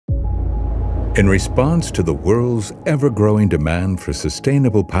In response to the world's ever-growing demand for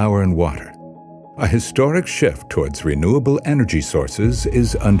sustainable power and water, a historic shift towards renewable energy sources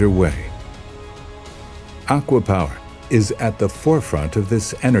is underway. ACWA Power is at the forefront of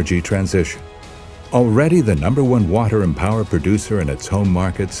this energy transition. Already the #1 water and power producer in its home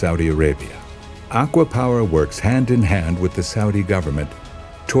market, Saudi Arabia, ACWA Power works hand in hand with the Saudi government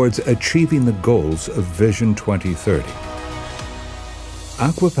towards achieving the goals of Vision 2030.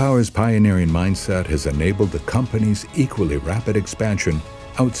 ACWA Power's pioneering mindset has enabled the company's equally rapid expansion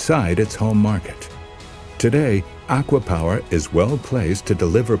outside its home market. Today, ACWA Power is well placed to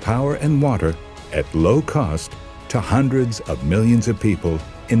deliver power and water at low cost to hundreds of millions of people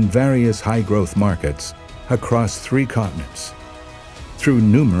in various high-growth markets across 3 continents. Through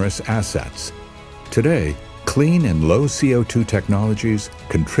numerous assets, today, clean and low CO2 technologies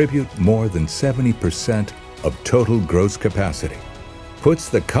contribute more than 70% of total gross capacity, puts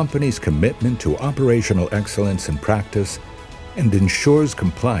the company's commitment to operational excellence in practice, and ensures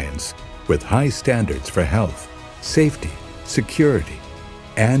compliance with high standards for health, safety, security,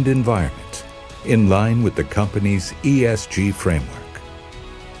 and environment, in line with the company's ESG framework.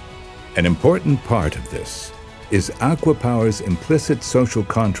 An important part of this is ACWA Power's implicit social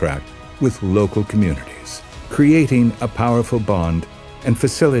contract with local communities, creating a powerful bond and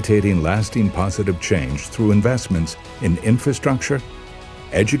facilitating lasting positive change through investments in infrastructure,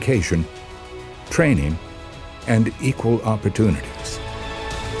 education, training, and equal opportunities.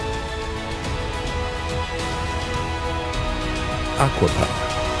 ACWA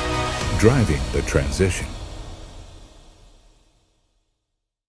Power, driving the transition.